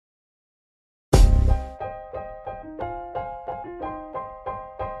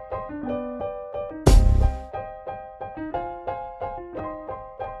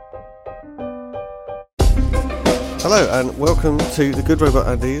Hello and welcome to The Good Robot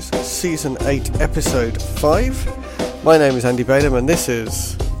Andy's Season 8 Episode 5. My name is Andy Bainham and this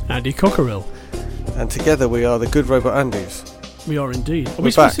is... Andy Cockerill. And together we are The Good Robot Andys. We are indeed. Are We're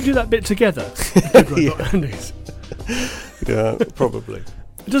we supposed back. to do that bit together? The Good Robot Andys. Yeah, probably.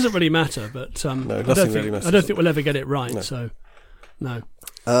 It doesn't really matter, but No, nothing really matters. I don't think we'll ever get it right, No. so no.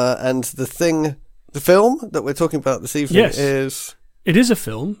 And the film that we're talking about this evening is... It is a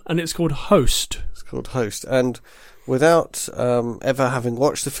film, and it's called Host. It's called Host. And without ever having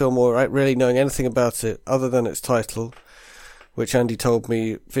watched the film or really knowing anything about it other than its title, which Andy told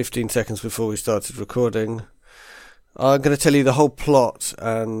me 15 seconds before we started recording, I'm going to tell you the whole plot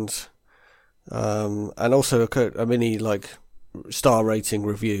and also a mini star rating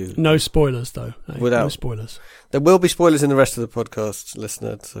review. No spoilers, though. Without no spoilers. There will be spoilers in the rest of the podcast,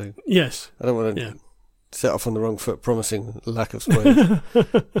 listener. So yes, I don't want to set off on the wrong foot, promising lack of spoilers.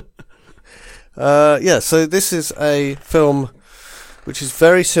 So this is a film which is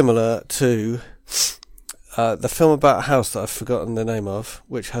very similar to the film about a house that I've forgotten the name of,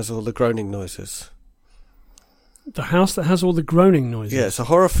 which has all the groaning noises. The house that has all the groaning noises. Yeah, it's a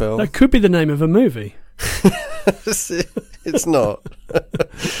horror film. That could be the name of a movie. It's not.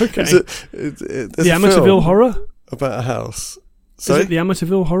 Okay. The Amityville Horror? About a house. Sorry? Is it the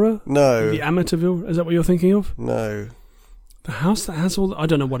Amityville Horror? No. The Amityville? Is that what you're thinking of? No. The house that has all the... I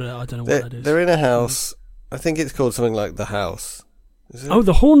don't know what that is. They're in a house. I think it's called something like The House. Is it? Oh,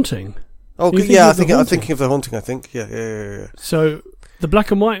 The Haunting. Oh, yeah, I'm thinking of The Haunting, I think. Yeah. So, the black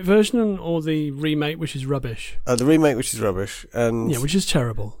and white version or the remake, which is rubbish? The remake, which is rubbish. And which is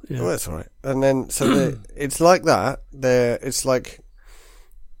terrible. Yeah. Oh, that's all right. And then, it's like that. It's like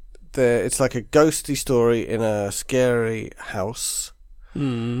a ghosty story in a scary house.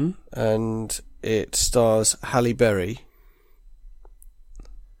 Mm. And it stars Halle Berry.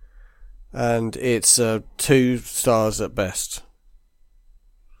 And it's 2 stars at best.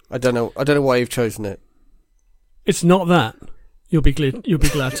 I don't know why you've chosen it. It's not that. You'll be glad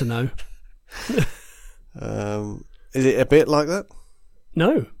to know. Is it a bit like that?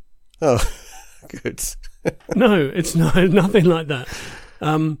 No. Oh, good. No, it's nothing like that.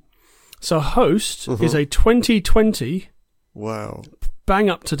 So Host is a 2020. Wow. Bang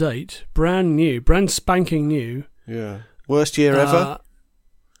up to date, brand spanking new. Yeah. Worst year ever?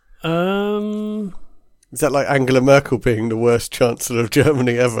 Is that like Angela Merkel being the worst Chancellor of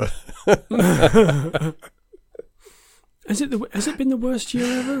Germany ever? Has it been the worst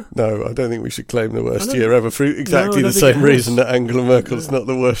year ever? No, I don't think we should claim the worst year ever for exactly the same reason that Angela Merkel's not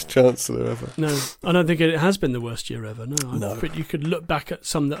the worst Chancellor ever. No, I don't think it has been the worst year ever. No. But you could look back at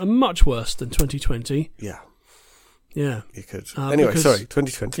some that are much worse than 2020. Yeah. Yeah. You could. Anyway, sorry,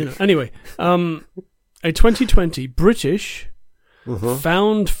 2020. A 2020 British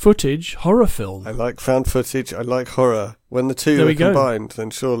found footage horror film. I like found footage. I like horror. When the two are combined, then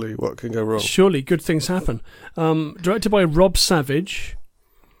surely what can go wrong? Surely good things happen. Directed by Rob Savage,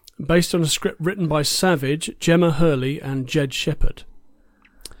 based on a script written by Savage, Gemma Hurley and Jed Shepard.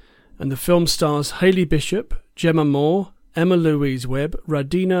 And the film stars Hayley Bishop, Gemma Moore, Emma Louise Webb,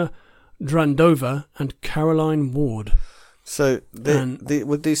 Radina Drandova and Caroline Ward. So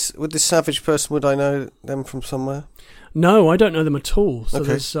with this Savage person, would I know them from somewhere? No, I don't know them at all. So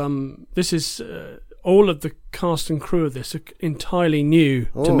okay. There's this is all of the cast and crew of this are entirely new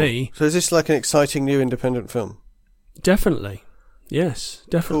to me. So is this like an exciting new independent film? Definitely. Yes,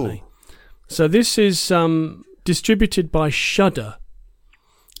 definitely. Cool. So this is distributed by Shudder.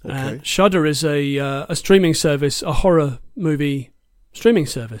 Okay. Shudder is a streaming service, a horror movie streaming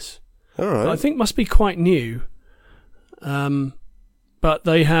service. All right. I think must be quite new. But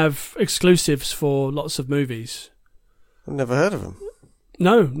they have exclusives for lots of movies. I've never heard of them.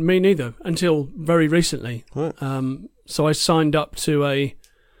 No, me neither, until very recently. Right. So I signed up to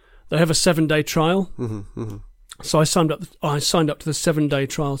they have a 7-day trial. Mm-hmm, mm-hmm. So I signed up to the 7-day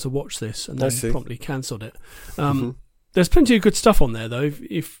trial to watch this and then promptly cancelled it. There's plenty of good stuff on there though.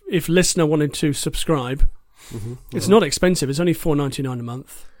 If listener wanted to subscribe, it's not expensive. It's only $4.99 a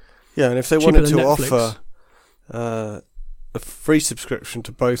month. Yeah, and if they wanted to offer a free subscription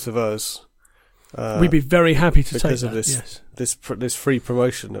to both of us, we'd be very happy to take because that. of this free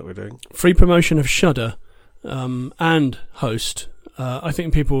promotion that we're doing. Free promotion of Shudder and Host. I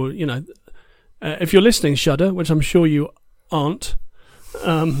think people, if you're listening, Shudder, which I'm sure you aren't,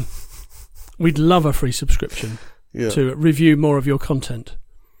 we'd love a free subscription to review more of your content.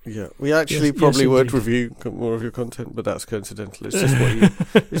 Yeah, we actually probably would review more of your content, but that's coincidental.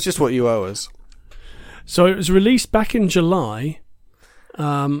 It's just what you owe us. So it was released back in July,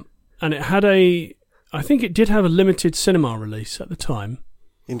 and it had I think it did have a limited cinema release at the time.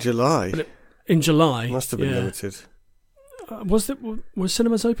 In July? In July. Must have been limited. were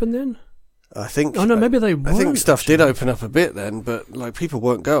cinemas open then? I think. Oh no, maybe they weren't. I think stuff actually did open up a bit then, but like people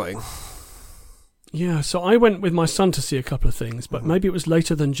weren't going. Yeah, so I went with my son to see a couple of things, but maybe it was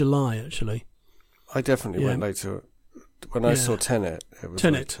later than July actually. I definitely went later. When I saw Tenet, it was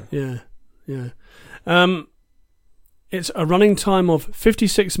later. Yeah. It's a running time of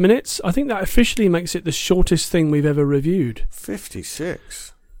 56 minutes. I think that officially makes it the shortest thing we've ever reviewed.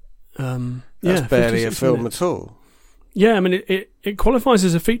 56? That's barely a film minutes. at all. Yeah, I mean, it qualifies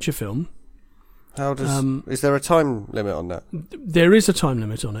as a feature film. How does... is there a time limit on that? There is a time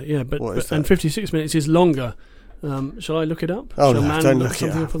limit on it, yeah. And 56 minutes is longer. Shall I look it up? Oh, Shall no, don't look it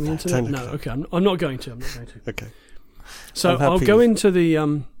something up. up on the internet? Don't No, look okay, I'm not going to. Okay. So I'll go into the...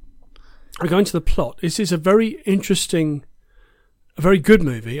 I'll go into the plot. This is a very interesting, a very good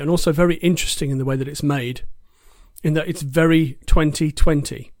movie, and also very interesting in the way that it's made, in that it's very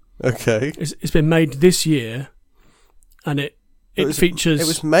 2020. Okay. It's been made this year, and it features... It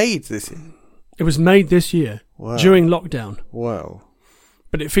was made this year? It was made this year, during lockdown. Wow.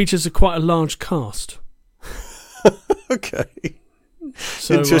 But it features quite a large cast. Okay.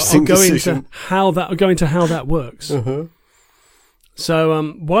 So interesting decision. I'll go into how that works. Uh-huh.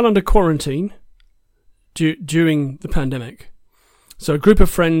 So while under quarantine, during the pandemic, so a group of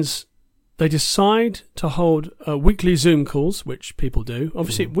friends, they decide to hold weekly Zoom calls, which people do.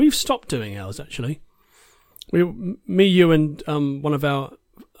 Obviously, we've stopped doing ours, actually. Me, you, and one of our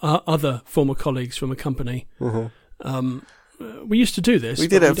other former colleagues from a company, we used to do this. We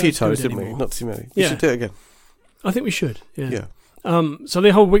did it a few times, didn't we? Not too many. We should do it again. I think we should, yeah. Yeah. So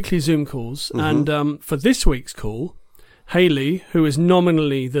they hold weekly Zoom calls, and for this week's call, Hayley, who is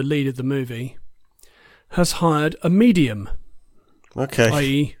nominally the lead of the movie, has hired a medium. Okay.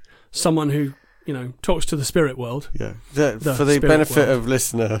 I.e., someone who, talks to the spirit world. Yeah. For the benefit of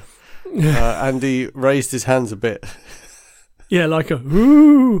listener, Andy raised his hands a bit. Yeah, like a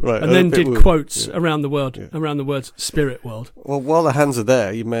woo, right, and then did woo. quotes around the words spirit world. Well, while the hands are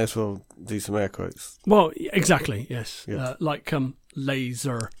there, you may as well do some air quotes. Well, exactly, yes. Yeah. Like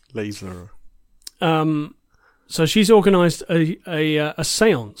laser. Laser. So she's organised a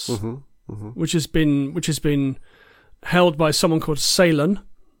séance, which has been held by someone called Salen.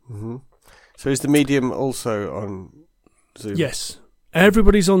 Mm-hmm. So is the medium also on Zoom? Yes,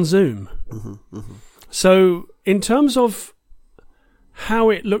 everybody's on Zoom. So in terms of how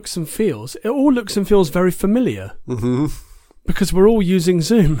it looks and feels, it all looks and feels very familiar because we're all using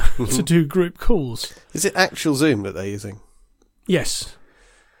Zoom to do group calls. Is it actual Zoom that they're using? Yes.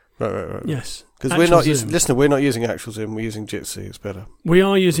 Right. Yes. Because we're not using actual Zoom. We're using Jitsi. It's better. We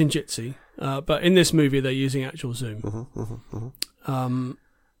are using Jitsi, but in this movie they're using actual Zoom.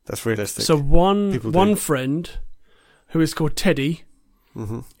 That's realistic. So one friend, who is called Teddy,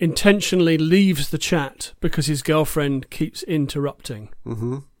 intentionally leaves the chat because his girlfriend keeps interrupting.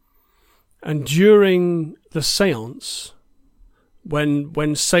 And during the séance,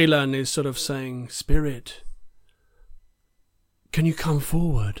 when Salen is sort of saying, "Spirit, can you come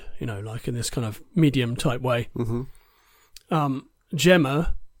forward?" Like in this kind of medium type way.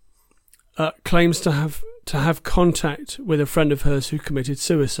 Gemma claims to have contact with a friend of hers who committed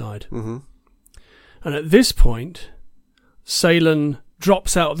suicide. And at this point, Salen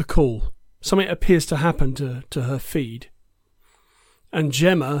drops out of the call. Something appears to happen to her feed. And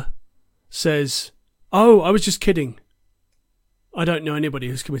Gemma says, "Oh, I was just kidding. I don't know anybody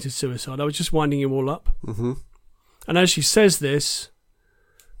who's committed suicide. I was just winding you all up." And as she says this,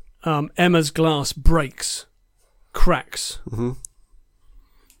 Emma's glass breaks, cracks.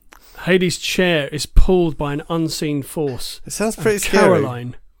 Hayley's chair is pulled by an unseen force. It sounds pretty scary.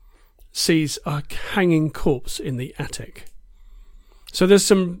 Caroline sees a hanging corpse in the attic. So there's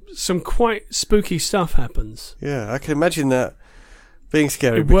some quite spooky stuff happens. Yeah, I can imagine that being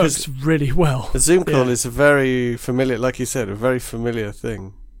scary. It works really well. A Zoom call is a very familiar, like you said, a very familiar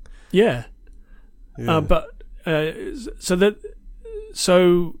thing. Yeah.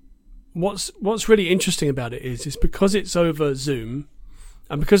 So what's really interesting about it is because it's over Zoom,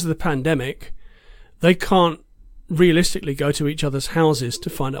 and because of the pandemic, they can't realistically go to each other's houses to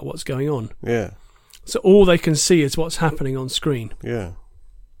find out what's going on. Yeah. So all they can see is what's happening on screen. Yeah.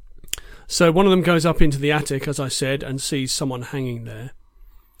 So one of them goes up into the attic, as I said, and sees someone hanging there.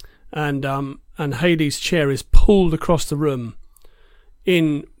 And Hayley's chair is pulled across the room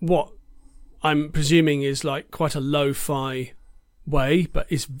in what I'm presuming is like quite a lo-fi way, but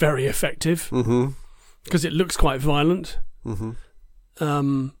it's very effective because it looks quite violent.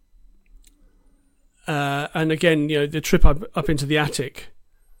 And again, the trip up into the attic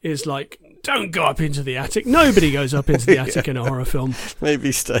is like, don't go up into the attic. Nobody goes up into the attic in a horror film.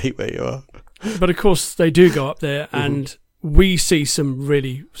 Maybe stay where you are. But of course they do go up there, and we see some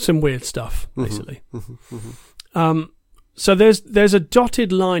weird stuff, basically. So there's a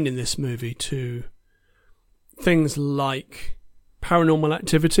dotted line in this movie to things like Paranormal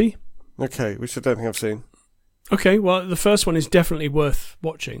Activity. Okay, which I don't think I've seen. Okay, well, the first one is definitely worth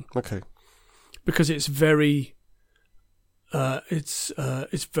watching. Okay. Because it's very, it's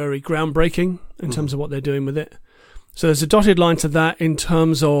very groundbreaking in terms of what they're doing with it. So there's a dotted line to that in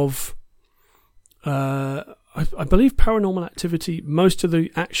terms of, I believe Paranormal Activity, most of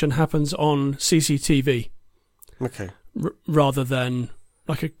the action happens on CCTV. Okay. Rather than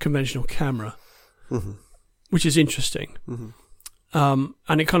like a conventional camera, which is interesting.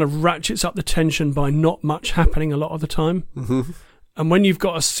 And it kind of ratchets up the tension by not much happening a lot of the time. And when you've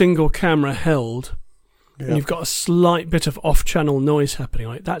got a single camera held, and you've got a slight bit of off-channel noise happening,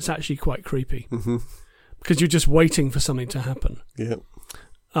 like that's actually quite creepy. Because you're just waiting for something to happen.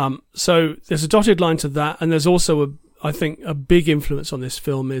 So there's a dotted line to that, and there's also I think a big influence on this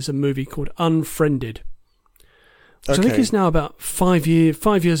film is a movie called Unfriended. Which I think is now about 5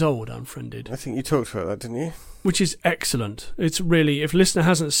 years old, Unfriended. I think you talked about that, didn't you? Which is excellent. It's really, if a listener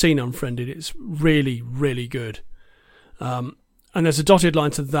hasn't seen Unfriended, it's really, really good. And there's a dotted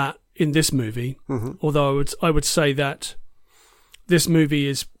line to that in this movie. Although I would say that this movie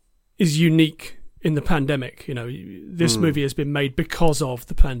is unique in the pandemic. You know, this movie has been made because of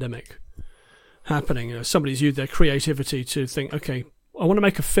the pandemic happening. You know, somebody's used their creativity to think, okay, I want to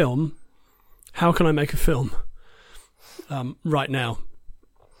make a film. How can I make a film? Right now.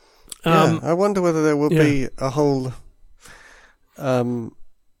 I wonder whether there will be a whole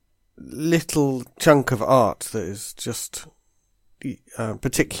little chunk of art that is just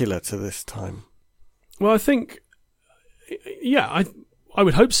particular to this time. Well, I think, I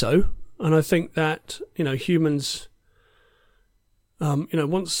would hope so, and I think that humans,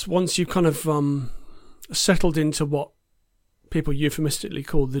 once you kind of settled into what people euphemistically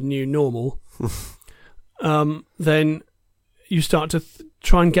call the new normal, then you start to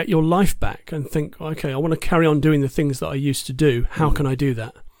try and get your life back and think, okay, I want to carry on doing the things that I used to do. How can I do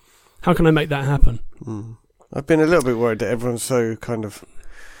that? How can I make that happen? I've been a little bit worried that everyone's so kind of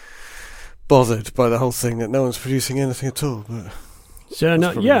bothered by the whole thing that no one's producing anything at all. But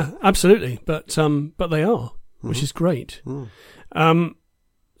absolutely. But they are, which is great.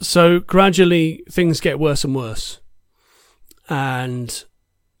 So gradually things get worse and worse. And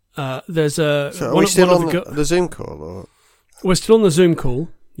there's a... So are we still on the Zoom call? Or? We're still on the Zoom call.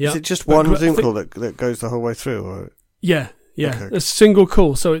 Yeah. Is it just one Zoom call that goes the whole way through? Or? Yeah. Okay. A single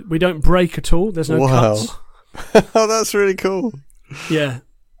call, so we don't break at all. There's no cuts. Oh, that's really cool. Yeah.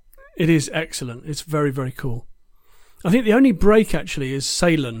 It is excellent. It's very, very cool. I think the only break actually is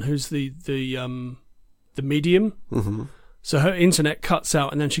Salen, who's the medium. So her internet cuts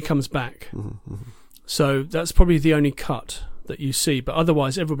out and then she comes back. So that's probably the only cut that you see, but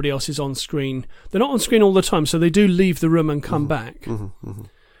otherwise everybody else is on screen. They're not on screen all the time, so they do leave the room and come back.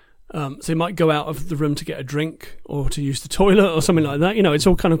 So they might go out of the room to get a drink or to use the toilet or something like that. It's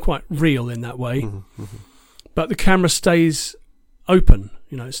all kind of quite real in that way. But the camera stays open.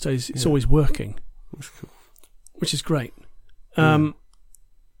 It's always working, which is great.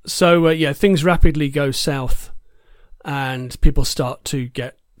 So things rapidly go south, and people start to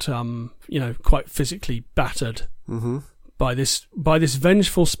get quite physically battered. By this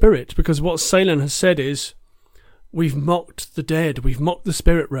vengeful spirit, because what Salen has said is, we've mocked the dead, we've mocked the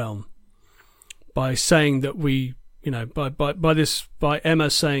spirit realm by saying that by Emma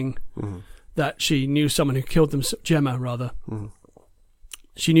saying that she knew someone who killed them, Gemma rather.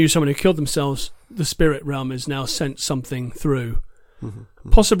 She knew someone who killed themselves. The spirit realm has now sent something through,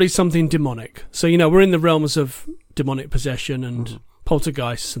 possibly something demonic. So we're in the realms of demonic possession and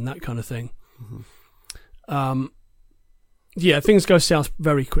poltergeists and that kind of thing. Things go south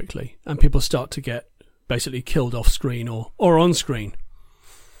very quickly, and people start to get basically killed off screen or on screen.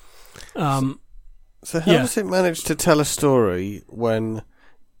 So how does it manage to tell a story when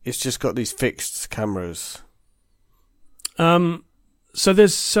it's just got these fixed cameras? So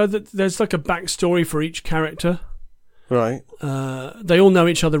there's like a backstory for each character. Right. They all know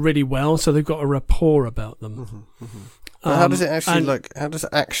each other really well, so they've got a rapport about them. How does it actually how does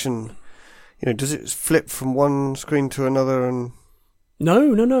action... does it flip from one screen to another? And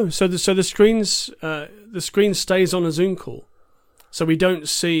no. So the screen stays on a Zoom call, so we don't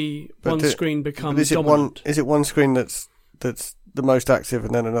see screen become dominant. Is it one screen that's the most active,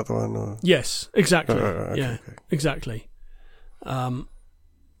 and then another one? Or? Yes, exactly. Okay. Exactly.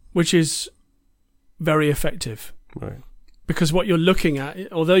 Which is very effective, right? Because what you're looking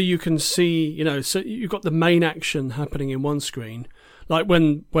at, although you can see, so you've got the main action happening in one screen, like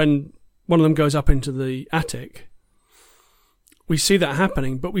when one of them goes up into the attic, we see that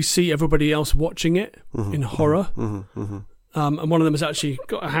happening, but we see everybody else watching it in horror. And one of them has actually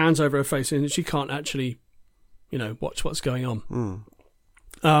got her hands over her face, and she can't actually, watch what's going on.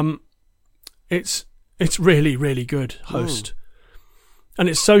 It's really, really good host. And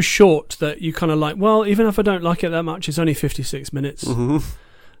it's so short that you kind of like, well, even if I don't like it that much, it's only 56 minutes.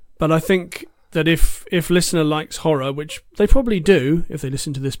 But I think that if listener likes horror, which they probably do if they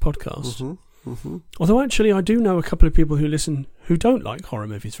listen to this podcast, although actually I do know a couple of people who don't like horror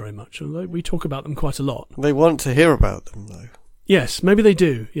movies very much, although we talk about them quite a lot. They want to hear about them, though. Yes, maybe they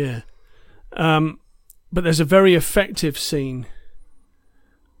do, yeah. But there's a very effective scene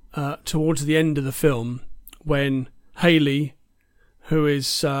towards the end of the film when Hayley, who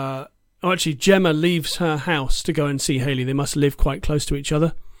is... actually, Gemma leaves her house to go and see Hayley. They must live quite close to each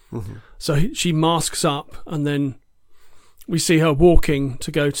other. So she masks up, and then we see her walking to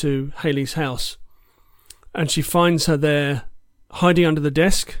go to Hayley's house. And she finds her there hiding under the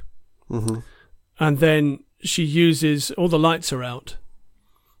desk. And then she uses... all the lights are out.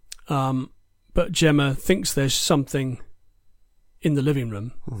 But Gemma thinks there's something in the living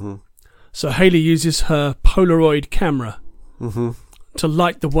room. So Hayley uses her Polaroid camera to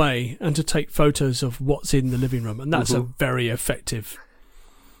light the way and to take photos of what's in the living room. And that's a very effective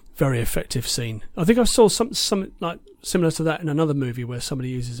scene. I think I saw some like similar to that in another movie where somebody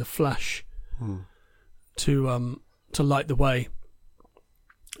uses a flash to light the way.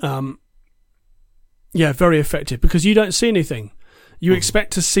 Very effective, because you don't see anything. You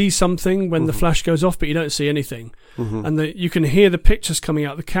expect to see something when the flash goes off, but you don't see anything. And you can hear the pictures coming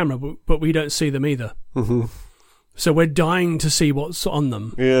out of the camera, but we don't see them either. So we're dying to see what's on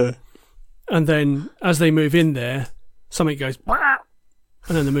them. Yeah. And then as they move in there, something goes,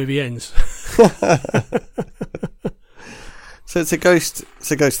 and then the movie ends. So it's a ghost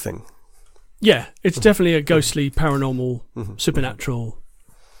thing. Yeah, it's definitely a ghostly, paranormal, supernatural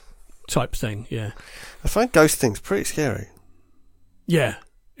type thing, yeah. I find ghost things pretty scary. Yeah,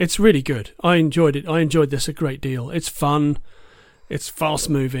 it's really good. I enjoyed it. I enjoyed this a great deal. It's fun. It's fast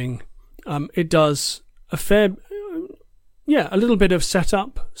moving. It does a little bit of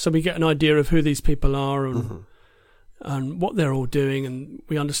setup, so we get an idea of who these people are and what they're all doing, and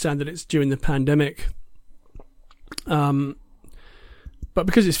we understand that it's during the pandemic. But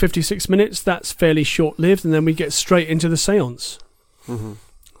because it's 56 minutes, that's fairly short-lived, and then we get straight into the seance.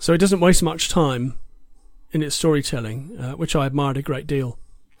 So it doesn't waste much time in its storytelling, which I admired a great deal.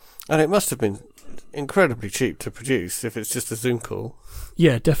 And it must have been incredibly cheap to produce if it's just a Zoom call.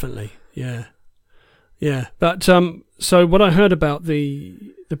 Yeah, definitely. Yeah. But so what I heard about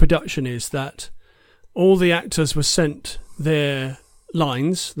the production is that all the actors were sent their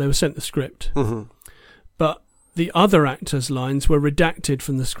lines. They were sent the script. But the other actors' lines were redacted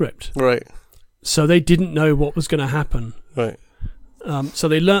from the script. Right. So they didn't know what was going to happen. Right. So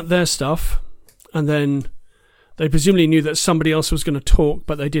they learnt their stuff, and then they presumably knew that somebody else was going to talk,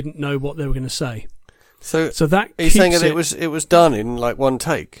 but they didn't know what they were going to say. So that are you saying that it was done in like one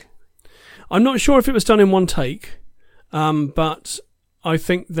take? I'm not sure if it was done in one take, but I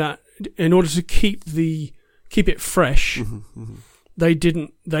think that in order to keep it fresh,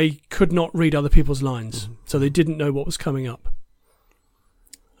 they could not read other people's lines, so they didn't know what was coming up,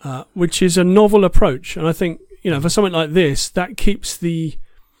 which is a novel approach, and I think for something like this, that keeps the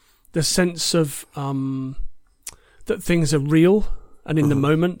sense of that things are real and in the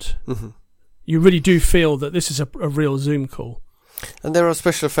moment. You really do feel that this is a real Zoom call. And there are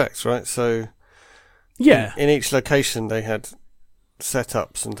special effects, right? So yeah, in each location they had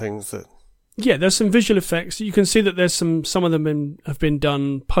setups and things that... Yeah, there's some visual effects. You can see that there's some of them have been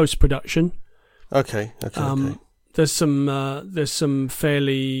done post-production. Okay. There's some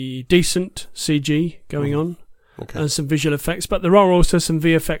fairly decent CG going on. Okay. And some visual effects, but there are also some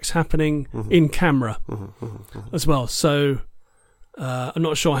VFX happening in camera as well. So I'm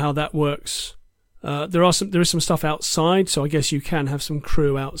not sure how that works. There is some stuff outside, so I guess you can have some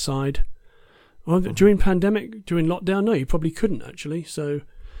crew outside. Well, during lockdown, no, you probably couldn't actually. So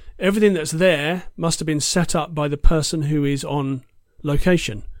everything that's there must have been set up by the person who is on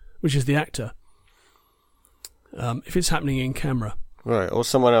location, which is the actor. If it's happening in camera. Right, or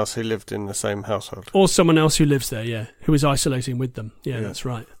someone else who lived in the same household. Or someone else who lives there, yeah, who is isolating with them. Yeah, that's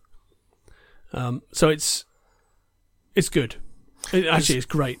right. So it's good. It's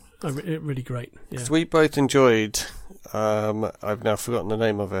great. Really great. Yeah. We both enjoyed, I've now forgotten the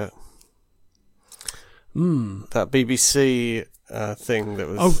name of it, that BBC thing that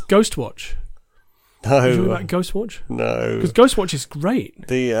was... Oh, Ghostwatch. No. Are you talking about Ghostwatch? No. Because Ghostwatch is great.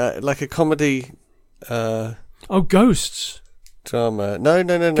 The, like a comedy... Ghosts. Drama. No.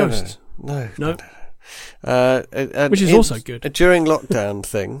 Ghosts. No. Which is also good. A during lockdown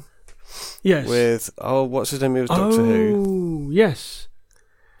thing. Yes. With, what's his name? It was Doctor Who. Oh, yes.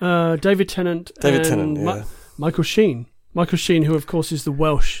 David Tennant and Michael Sheen. Michael Sheen, who, of course, is the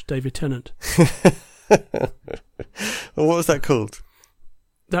Welsh David Tennant. Well, what was that called?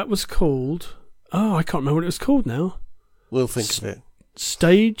 That was called... Oh, I can't remember what it was called now. We'll think of it.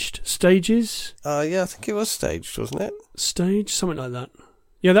 Stages? Yeah, I think it was staged, wasn't it? Stage, something like that.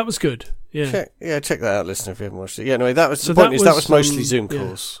 Yeah, that was good. Yeah. Check that out, listener, if you haven't watched it. Yeah, anyway, that was that was mostly Zoom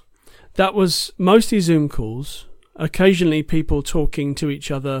calls. That was mostly Zoom calls. Occasionally, people talking to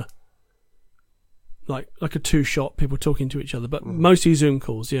each other, like a two-shot, people talking to each other, but mostly Zoom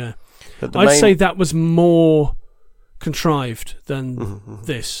calls. Yeah, I'd say that was more contrived than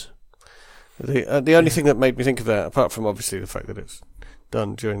this. The only thing that made me think of that, apart from obviously the fact that it's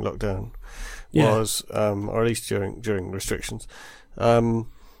done during lockdown, was, or at least during restrictions,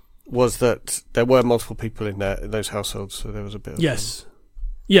 was that there were multiple people in those households, so there was a bit of... Yes.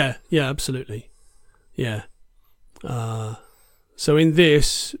 Yeah, absolutely. Yeah. So in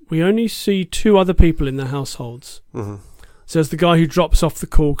this, we only see 2 other people in the households. Mm-hmm. So there's the guy who drops off the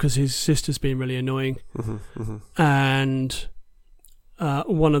call because his sister's been really annoying, and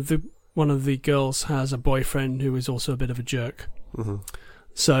one of the girls has a boyfriend who is also a bit of a jerk. Mm-hmm.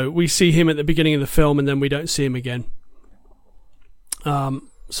 So we see him at the beginning of the film, and then we don't see him again.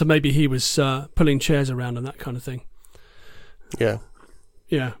 So maybe he was pulling chairs around and that kind of thing. Yeah.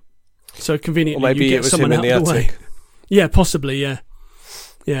 Yeah. So conveniently, or maybe you get it was someone him in out the of the attic. way. Yeah, possibly. Yeah.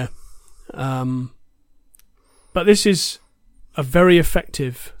 Yeah. But this is a very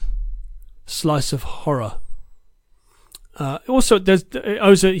effective slice of horror. Also, it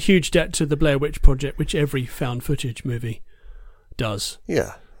owes a huge debt to the Blair Witch Project, which every found footage movie does.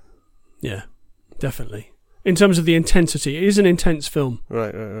 Yeah. Yeah, definitely. In terms of the intensity, it is an intense film.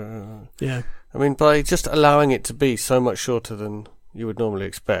 Right. Yeah. I mean, by just allowing it to be so much shorter than you would normally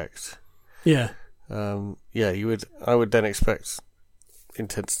expect. Yeah. You would. I would then expect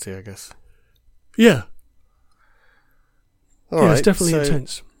intensity, I guess. Yeah. All right. It's definitely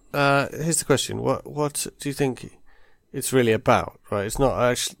intense. Here's the question: What do you think it's really about? Right. It's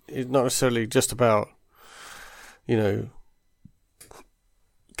not necessarily just about,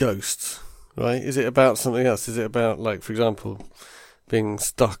 ghosts. Right? Is it about something else? Is it about, like, for example, being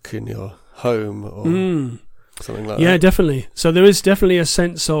stuck in your home or something like that? Yeah, definitely. So there is definitely a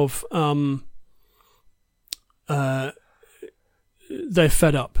sense of they're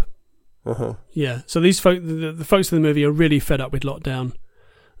fed up. Uh-huh. Yeah. So these the folks in the movie are really fed up with lockdown.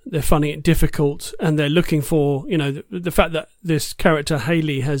 They're finding it difficult, and they're looking for, the fact that this character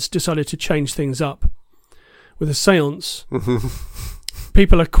Hayley has decided to change things up with a séance.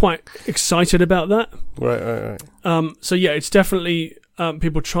 People are quite excited about that. Right. So yeah, it's definitely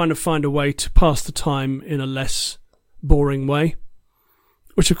people trying to find a way to pass the time in a less boring way,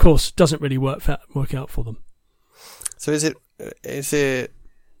 which of course doesn't really work out for them. So is it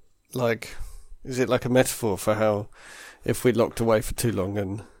like a metaphor for how if we're locked away for too long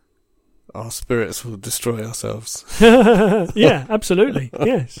and our spirits will destroy ourselves? Yeah, absolutely.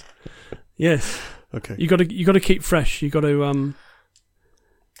 Yes. Okay. You got to keep fresh. You got to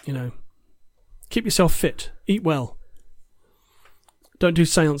keep yourself fit. Eat well. Don't do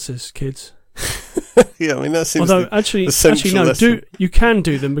seances, kids. Yeah, I mean that seems. Although actually no. Lesson. You can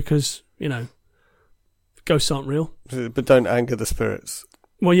do them because ghosts aren't real. But don't anger the spirits.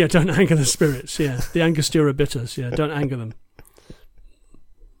 Well, yeah, don't anger the spirits. Yeah, the Angostura bitters. Yeah, don't anger them.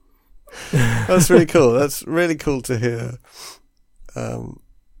 That's really cool. That's really cool to hear.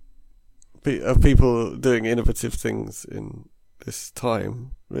 Of people doing innovative things in this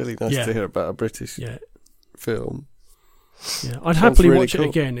time. Really nice to hear about a British film. Yeah, I'd happily watch it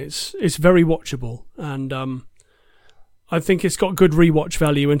again. It's very watchable, and I think it's got good rewatch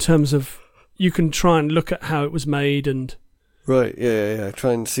value in terms of you can try and look at how it was made and right. Yeah.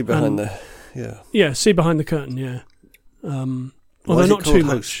 Try and see behind see behind the curtain. Yeah, although not too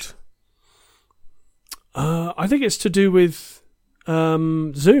much. I think it's to do with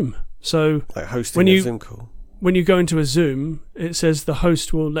Zoom. So like hosting a Zoom call. When you go into a Zoom, it says the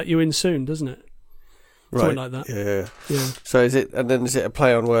host will let you in soon, doesn't it? Right. Something like that. Yeah. So is it a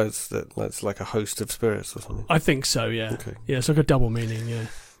play on words that's like a host of spirits or something? I think so, yeah. Okay. Yeah, it's like a double meaning, yeah.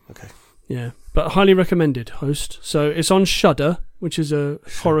 Okay. Yeah. But highly recommended, Host. So it's on Shudder, which is a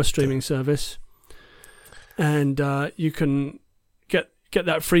horror streaming service. And you can get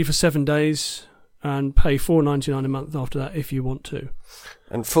that free for 7 days and pay $4.99 a month after that if you want to.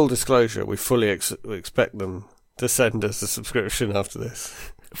 And full disclosure, we fully expect them to send us a subscription after this.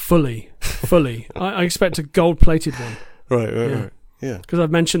 Fully. I expect a gold-plated one. Right. Yeah. Because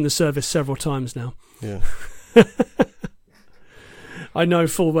I've mentioned the service several times now. Yeah. I know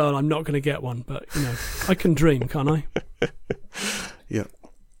full well I'm not going to get one, but, I can dream, can't I? Yep.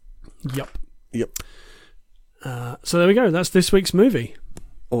 Yep. So there we go. That's this week's movie.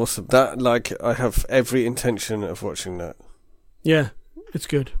 Awesome. I have every intention of watching that. Yeah, it's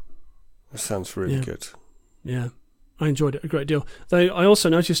good. It sounds really good. Yeah, I enjoyed it a great deal. I also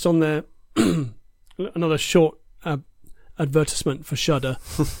noticed on there another short advertisement for Shudder.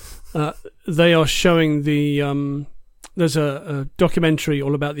 They are showing there's a documentary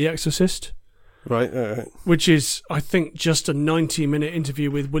all about The Exorcist. Right. Which is, I think, just a 90-minute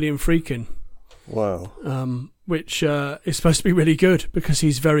interview with William Friedkin. Wow. Which is supposed to be really good because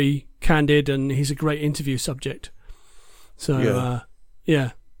he's very candid and he's a great interview subject. So,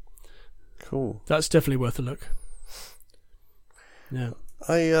 yeah. Cool. That's definitely worth a look. Yeah.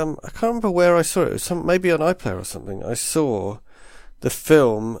 I can't remember where I saw it. It was maybe on iPlayer or something. I saw the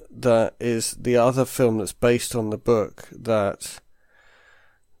film that is the other film that's based on the book that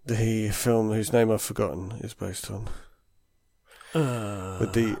the film whose name I've forgotten is based on.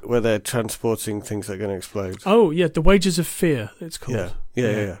 Where they're transporting things that are going to explode. Oh, yeah, The Wages of Fear, it's called.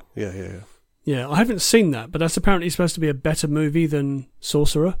 Yeah. Yeah, I haven't seen that, but that's apparently supposed to be a better movie than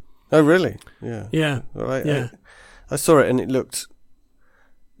Sorcerer. Oh, really? Yeah. Yeah. Right. Yeah. I saw it and it looked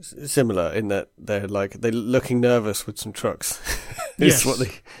similar in that they're looking nervous with some trucks. Yes.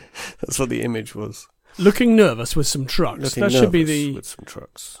 That's what the image was. Looking nervous with some trucks. That should be with some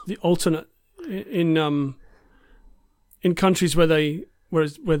trucks. The alternate in countries where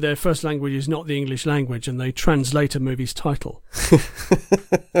their first language is not the English language and they translate a movie's title.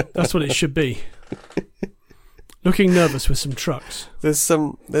 That's what it should be. Looking nervous with some trucks. There's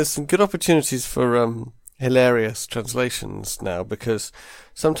some good opportunities for hilarious translations now, because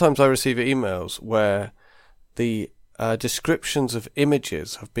sometimes I receive emails where the descriptions of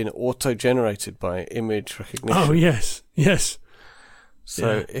images have been auto-generated by image recognition. Oh, yes.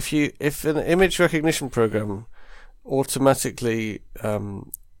 So if an image recognition program automatically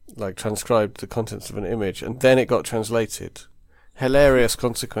transcribed the contents of an image and then it got translated, hilarious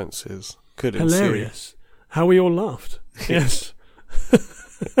consequences could ensue. Hilarious. How we all laughed. Yes.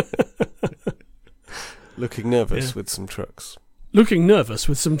 Looking nervous with some trucks. Looking nervous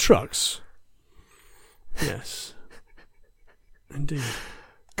with some trucks. Yes. Indeed.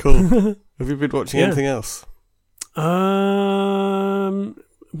 Cool. Have you been watching anything else?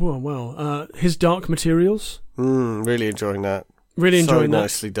 His Dark Materials. Really enjoying that. Really enjoying that. So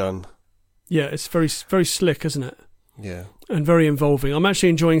nicely done. Yeah, it's very, very slick, isn't it? Yeah. And very involving. I'm actually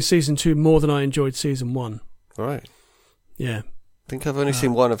enjoying season 2 more than I enjoyed season 1. Right. Yeah. I think I've only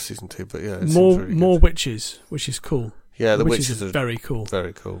seen one of season 2, but yeah, more witches, which is cool. Yeah, the witches are very cool.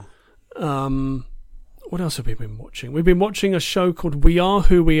 Very cool. What else have we been watching? We've been watching a show called We Are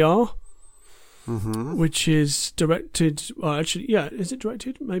Who We Are, which is directed. Is it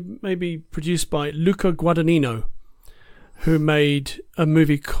directed? Maybe produced by Luca Guadagnino, who made a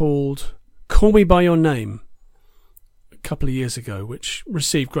movie called Call Me by Your Name a couple of years ago, which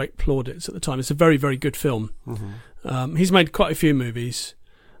received great plaudits at the time. It's a very, very good film. He's made quite a few movies.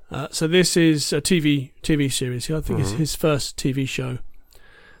 So this is a TV series. I think it's his first TV show.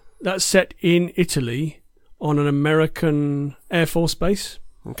 That's set in Italy on an American Air Force base.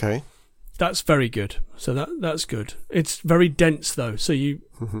 Okay. That's very good. So that's good. It's very dense though, so you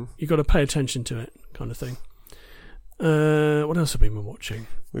got to pay attention to it, kind of thing. What else have we been watching?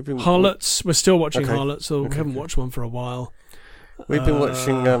 Harlots. We're still watching Harlots, so we haven't watched one for a while. We've been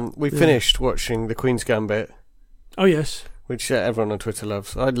watching. We finished watching The Queen's Gambit. Oh yes. Which everyone on Twitter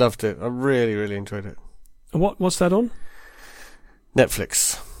loves. I loved it. I really, really enjoyed it. And what's that on?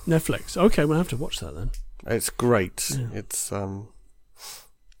 Netflix. Okay, we'll have to watch that then. It's great. Yeah.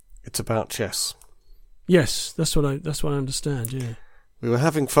 It's about chess. Yes, that's what I understand. Yeah. We were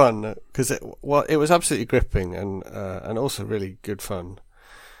having fun because it was absolutely gripping and also really good fun.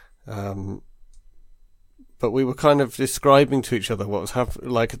 But we were kind of describing to each other what was happening,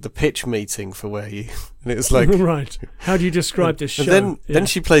 like at the pitch meeting for where you, and it was like right. How do you describe this show? And then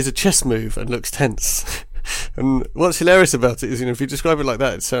she plays a chess move and looks tense. And what's hilarious about it is, if you describe it like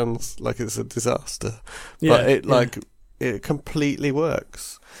that, it sounds like it's a disaster. But it completely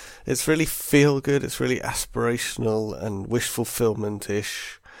works. It's really feel good. It's really aspirational and wish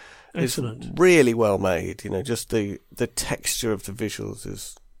fulfillment-ish. Excellent. It's really well made. Just the texture of the visuals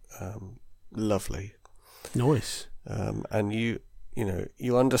is lovely. Nice. And you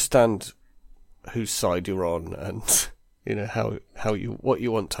understand whose side you're on, and what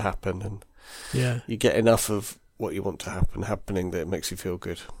you want to happen, and you get enough of what you want to happen happening that it makes you feel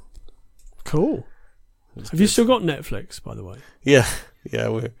good. Cool. Have you still got Netflix, by the way? Yeah,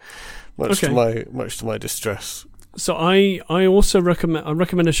 we're much to my distress. So I also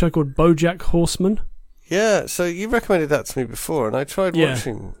recommend a show called BoJack Horseman. Yeah, so you recommended that to me before, and I tried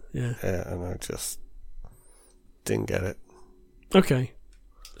watching. Yeah, and I just didn't get it. Okay,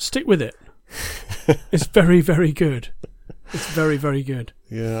 stick with it. It's very, very good. It's very, very good.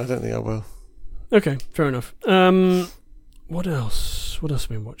 Yeah, I don't think I will. Okay, fair enough. What else? What else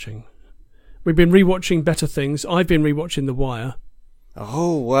have we been watching? We've been rewatching Better Things. I've been rewatching The Wire.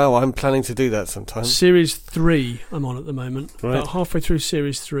 Oh, wow, I'm planning to do that sometime. Series 3 I'm on at the moment. Right. About halfway through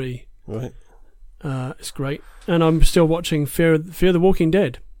Series 3. Right. It's great. And I'm still watching Fear the Walking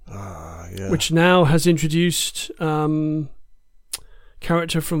Dead. Yeah. Which now has introduced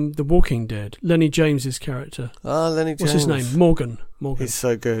character from The Walking Dead. Lenny James's character. Lenny James. What's his name? Morgan. He's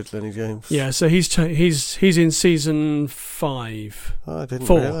so good, Lenny James. Yeah, so he's in season 5. Oh, I didn't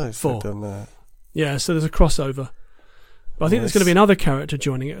 4. realise they'd done that. Yeah, so there's a crossover. But I think there's going to be another character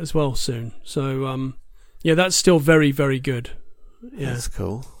joining it as well soon. So, yeah, that's still very, very good. Yeah. That's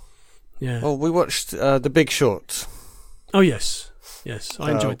cool. Yeah. Oh, we watched The Big Short. Oh, yes. Yes, I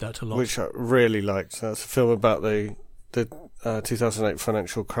enjoyed that a lot. Which I really liked. That's a film about the 2008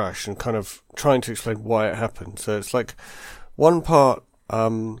 financial crash and kind of trying to explain why it happened. So it's like one part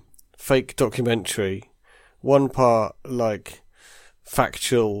fake documentary, one part like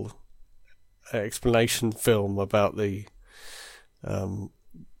factual explanation film about the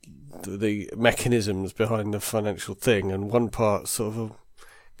mechanisms behind the financial thing, and one part sort of a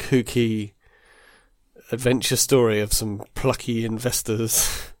kooky adventure story of some plucky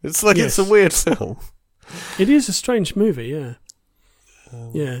investors. It's like It's a weird film. It is a strange movie, yeah.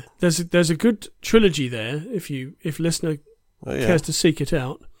 Yeah, there's a good trilogy there if listener cares to seek it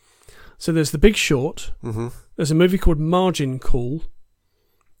out. So there's The Big Short. Mm-hmm. There's a movie called Margin Call,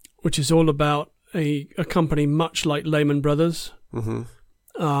 which is all about a company much like Lehman Brothers. Mm-hmm.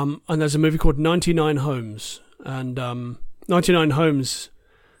 And there's a movie called 99 Homes, and 99 Homes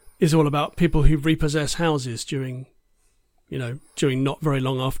is all about people who repossess houses during not very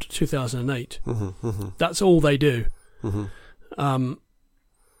long after 2008. Mm-hmm, mm-hmm. That's all they do. Mm-hmm.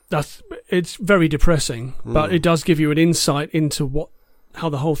 It's very depressing, but it does give you an insight into how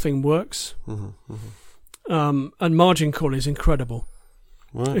the whole thing works. Mm-hmm, mm-hmm. And Margin Call is incredible.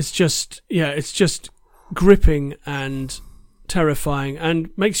 Right. It's just gripping and terrifying, and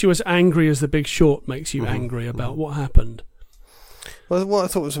makes you as angry as The Big Short makes you angry about what happened. Well, what I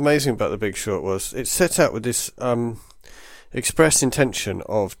thought was amazing about The Big Short was it set out with this express intention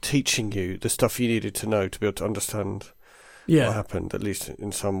of teaching you the stuff you needed to know to be able to understand what happened, at least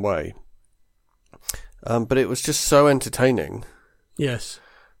in some way. But it was just so entertaining. Yes.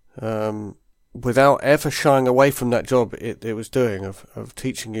 Without ever shying away from that job it was doing of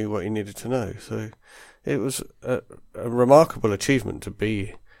teaching you what you needed to know. So it was a remarkable achievement to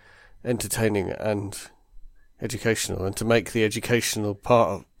be entertaining and educational, and to make the educational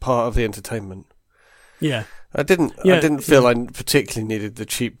part of the entertainment. Yeah. I didn't feel I particularly needed the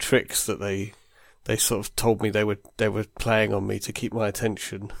cheap tricks that they sort of told me they were playing on me to keep my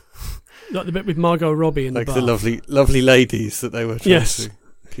attention. Like the bit with Margot Robbie in the bar. Like the lovely ladies that they were trying to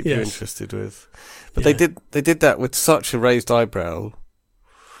keep you interested with. But they did that with such a raised eyebrow,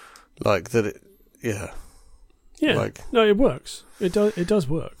 like that Yeah. No, it works. It does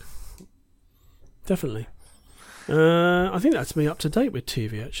work. Definitely. I think that's me up to date with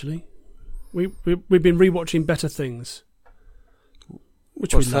TV. Actually, we've been rewatching Better Things,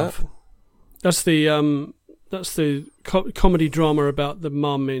 which we love. That's the comedy drama about the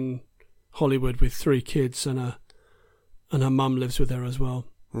mum in Hollywood with 3 kids, and her mum lives with her as well.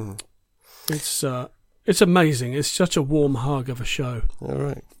 Mm. It's amazing. It's such a warm hug of a show. All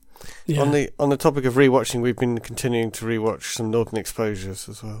right. Yeah. On the topic of rewatching, we've been continuing to rewatch some Northern Exposures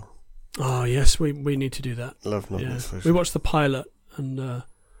as well. Oh yes, we need to do that. Love Northern Exposures. We watched the pilot, and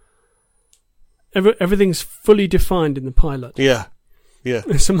everything's fully defined in the pilot. Yeah.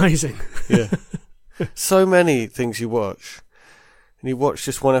 It's amazing. Yeah. So many things you watch, and you watch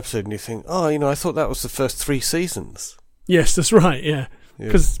just one episode and you think, I thought that was the first 3 seasons. Yes, that's right, yeah.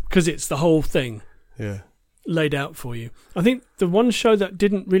 Because it's the whole thing laid out for you. I think the one show that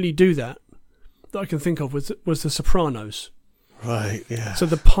didn't really do that I can think of was The Sopranos. Right, yeah. So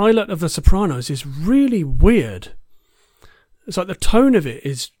the pilot of The Sopranos is really weird. It's like the tone of it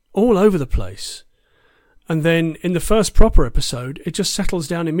is all over the place. And then in the first proper episode, it just settles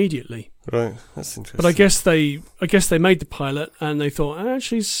down immediately. Right, that's interesting. But I guess they made the pilot and they thought,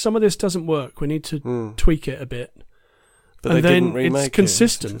 actually, some of this doesn't work. We need to tweak it a bit. But they didn't remake it. It's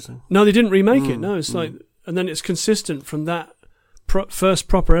consistent. No, they didn't remake it. No, it's like, and then it's consistent from that first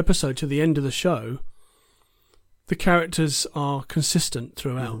proper episode to the end of the show. the characters are consistent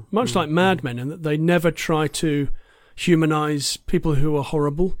throughout, much like Mad Men, in that they never try to humanise people who are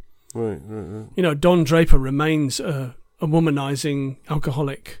horrible. Right. You know, Don Draper remains a womanising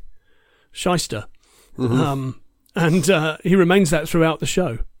alcoholic shyster, and he remains that throughout the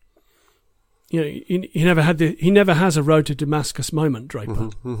show. You know, he never has a road to Damascus moment, Draper.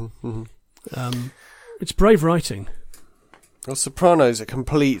 It's brave writing. Well, Sopranos, it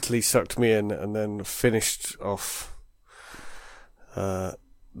completely sucked me in and then finished off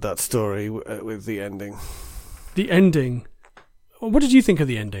that story with the ending. The ending. What did you think of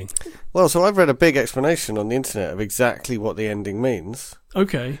the ending? Well, so I've read a big explanation on the internet of exactly what the ending means.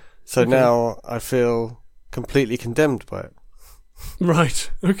 Okay. So now I feel completely condemned by it.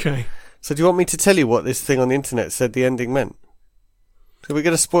 Right. Okay. So do you want me to tell you what this thing on the internet said the ending meant? So we're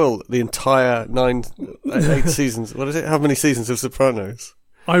going to spoil the entire 8 seasons. What is it? How many seasons of Sopranos?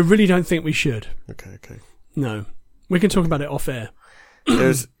 I really don't think we should. Okay. No. We can talk about it off air.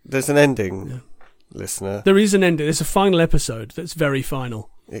 There's an ending, listener. There is an ending. There's a final episode that's very final.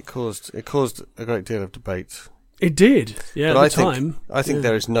 It caused a great deal of debate. It did. Yeah, but at the time. I think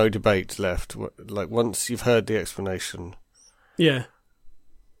there is no debate left. Like, once you've heard the explanation... Yeah.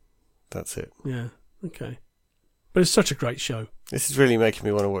 That's it. Yeah, okay. But it's such a great show. This is really making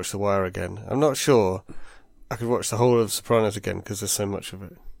me want to watch The Wire again. I'm not sure I could watch the whole of Sopranos again because there's so much of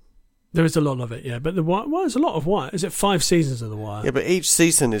it. There is a lot of it, yeah. But there's a lot of Wire. Is it 5 seasons of The Wire? Yeah, but each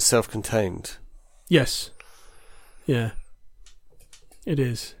season is self-contained. Yes. Yeah. It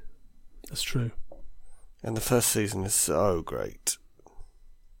is. That's true. And the first season is so great.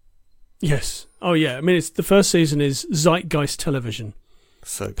 Yes. Oh, yeah. I mean, the first season is zeitgeist television.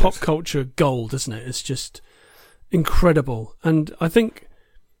 So good. Pop culture gold, isn't it? It's just incredible. And I think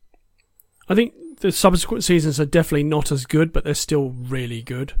the subsequent seasons are definitely not as good, but they're still really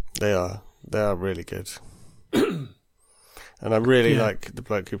good. They are really good. And I really like the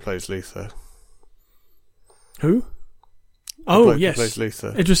bloke who plays Luther. Who? Yes. Who plays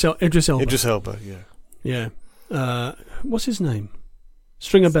Luther. Idris Elba. Idris Elba, yeah. Yeah. What's his name?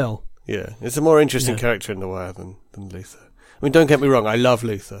 String a bell. Yeah. It's a more interesting character in The Wire than Luther. I mean, don't get me wrong, I love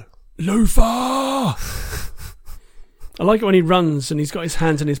Luther. Luther! I like it when he runs and he's got his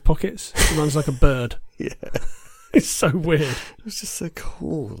hands in his pockets. He runs like a bird. Yeah. It's so weird. It's just so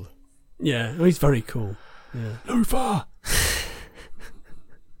cool. Yeah, he's very cool. Yeah. Luther!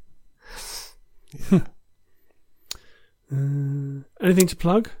 Anything to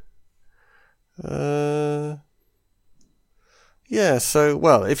plug? Yeah, so,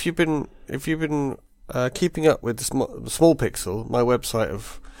 well, if you've been keeping up with the Small Pixel, my website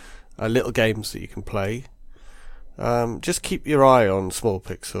of little games that you can play, just keep your eye on Small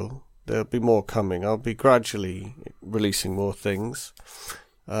Pixel. There'll be more coming. I'll be gradually releasing more things.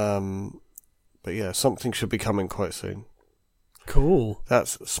 But yeah, something should be coming quite soon. Cool.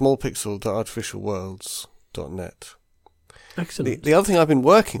 That's smallpixel.artificialworlds.net. Excellent. The other thing I've been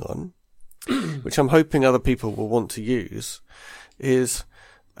working on, which I'm hoping other people will want to use, is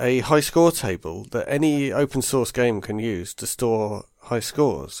a high score table that any open source game can use to store high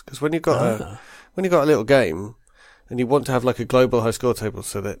scores. Because when you've got a little game and you want to have like a global high score table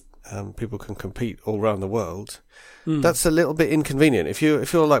so that people can compete all around the world, that's a little bit inconvenient. If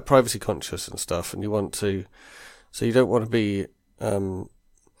you're like privacy conscious and stuff, and you want to, so you don't want to be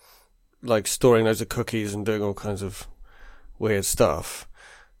like storing loads of cookies and doing all kinds of weird stuff.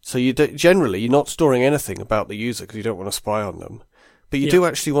 So generally you're not storing anything about the user because you don't want to spy on them. But you do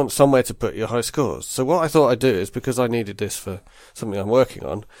actually want somewhere to put your high scores. So what I thought I'd do is, because I needed this for something I'm working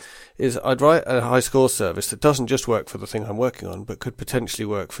on, is I'd write a high score service that doesn't just work for the thing I'm working on, but could potentially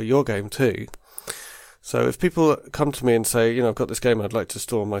work for your game too. So if people come to me and say, I've got this game, I'd like to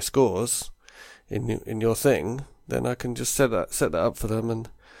store my scores in your thing, then I can just set that up for them, and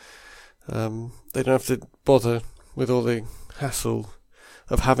they don't have to bother with all the hassle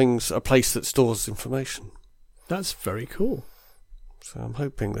of having a place that stores information. That's very cool. So I'm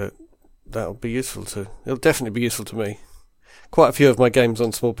hoping that'll be useful it'll definitely be useful to me. Quite a few of my games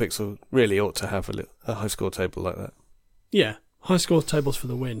on Small Pixel really ought to have a high score table like that. Yeah, high score tables for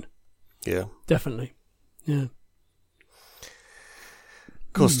the win. Yeah. Definitely. Yeah.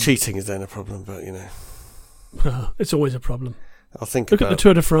 Of course, cheating is then a problem, but it's always a problem. Look at the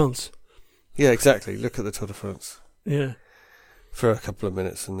Tour de France. Yeah, exactly. Look at the Tour de France. Yeah. For a couple of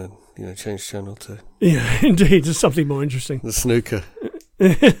minutes and then, change channel to... Yeah, indeed. There's something more interesting. The snooker.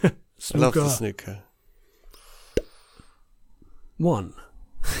 Snooker. I love the snooker. 1.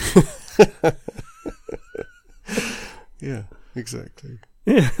 Yeah, exactly.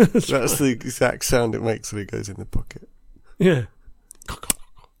 Yeah, that's right. The exact sound it makes when it goes in the pocket. Yeah.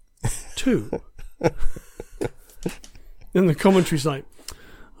 2. And the commentary's like,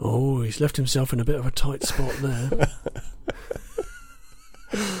 oh, he's left himself in a bit of a tight spot there.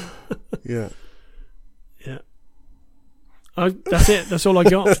 Yeah. Yeah. That's it. That's all I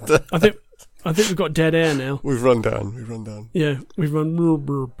got. I think we've got dead air now. We've run down. Yeah, we've run.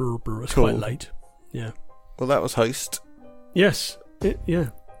 It's Cool. quite late. Yeah. Well, that was Heist. Yes. Yeah.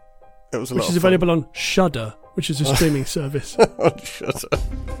 It was a Which lot is of fun. available on Shudder, which is a streaming service. On Shudder.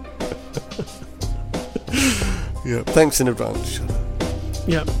 Yeah. Thanks in advance, Shudder.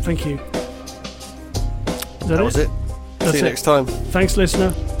 Yeah. Thank you. That was it. That's See you it. next time. Thanks,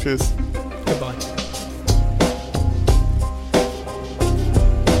 listener. Cheers. Goodbye.